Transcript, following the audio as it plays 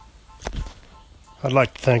I'd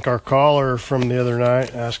like to thank our caller from the other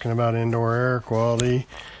night asking about indoor air quality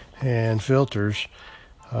and filters.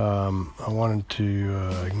 I wanted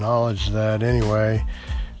to acknowledge that anyway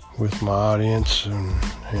with my audience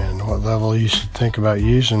and what level you should think about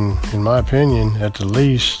using. In my opinion, at the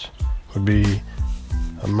least, would be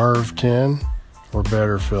a MERV 10 or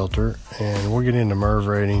better filter, and we'll get into MERV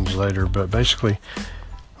ratings later, but basically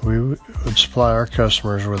we would supply our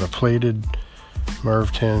customers with a pleated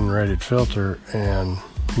MERV 10 rated filter and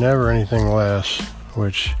never anything less,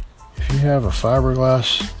 which if you have a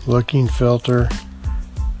fiberglass looking filter,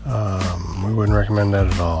 we wouldn't recommend that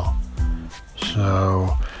at all.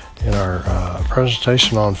 So in our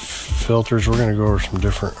presentation on filters, we're going to go over some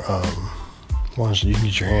different ones that you can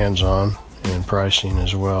get your hands on and pricing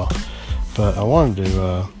as well. But I wanted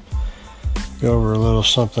to go over a little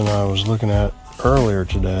something I was looking at earlier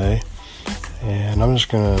today, and I'm just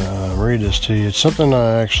going to read this to you. It's something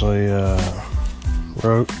I actually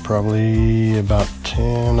wrote probably about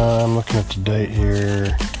 10, I'm looking at the date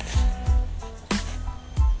here.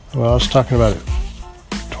 Well, I was talking about it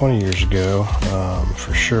 20 years ago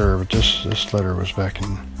for sure, but this letter was back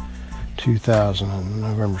in 2000, on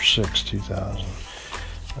November 6, 2000.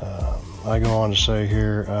 I go on to say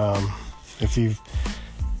here, if you've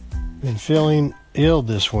been feeling ill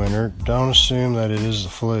this winter, don't assume that it is the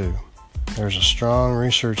flu. There's a strong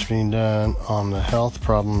research being done on the health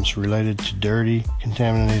problems related to dirty,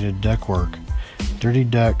 contaminated ductwork. Dirty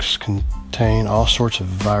ducts contain all sorts of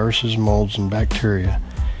viruses, molds, and bacteria.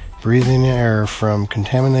 Breathing air from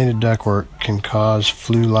contaminated ductwork can cause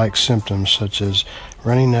flu-like symptoms such as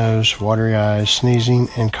runny nose, watery eyes, sneezing,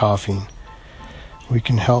 and coughing. We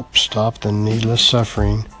can help stop the needless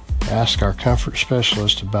suffering. Ask our comfort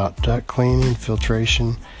specialist about duct cleaning,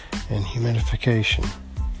 filtration, and humidification.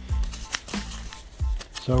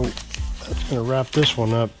 So that's going to wrap this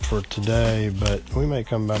one up for today, but we may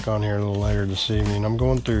come back on here a little later this evening. I'm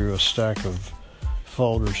going through a stack of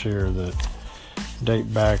folders here that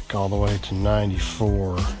date back all the way to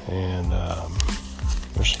 94, and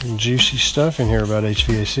there's some juicy stuff in here about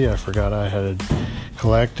HVAC I forgot I had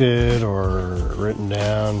collected or written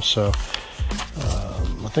down. So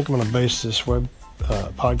I think I'm going to base this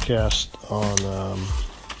podcast on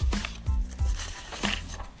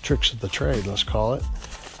tricks of the trade, let's call it.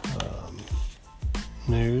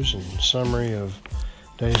 News and summary of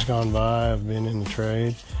days gone by of being in the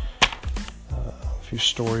trade. A few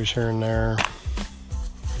stories here and there.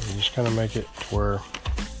 And just kind of make it to where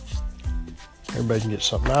everybody can get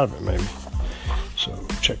something out of it, maybe. So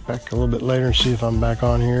check back a little bit later and see if I'm back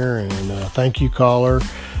on here. And thank you, caller.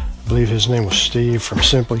 I believe his name was Steve from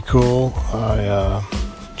Simply Cool. I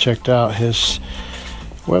checked out his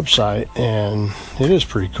website and it is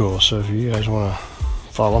pretty cool. So if you guys want to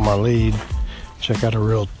follow my lead, check out a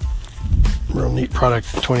real neat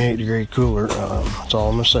product, 28 degree cooler. That's all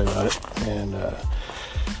I'm going to say about it. And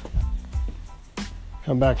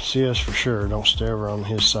come back and see us for sure. Don't stay over on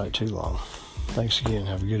his site too long. Thanks again.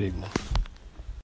 Have a good evening.